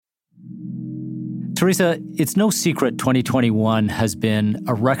Theresa, it's no secret 2021 has been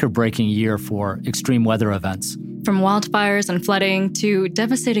a record-breaking year for extreme weather events. From wildfires and flooding to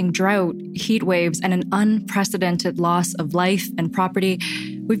devastating drought, heat waves, and an unprecedented loss of life and property,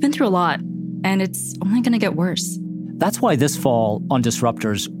 we've been through a lot, and it's only going to get worse. That's why this fall on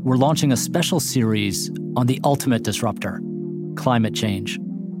Disruptors, we're launching a special series on the ultimate disruptor, climate change,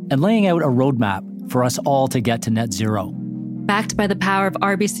 and laying out a roadmap for us all to get to net zero. Backed by the power of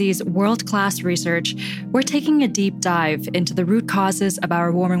RBC's world-class research, we're taking a deep dive into the root causes of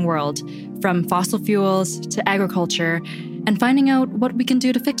our warming world, from fossil fuels to agriculture, and finding out what we can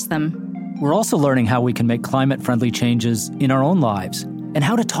do to fix them. We're also learning how we can make climate-friendly changes in our own lives and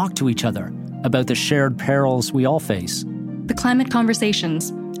how to talk to each other about the shared perils we all face. The Climate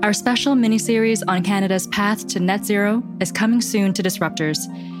Conversations, our special miniseries on Canada's path to net zero, is coming soon to Disruptors.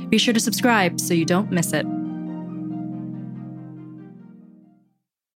 Be sure to subscribe so you don't miss it.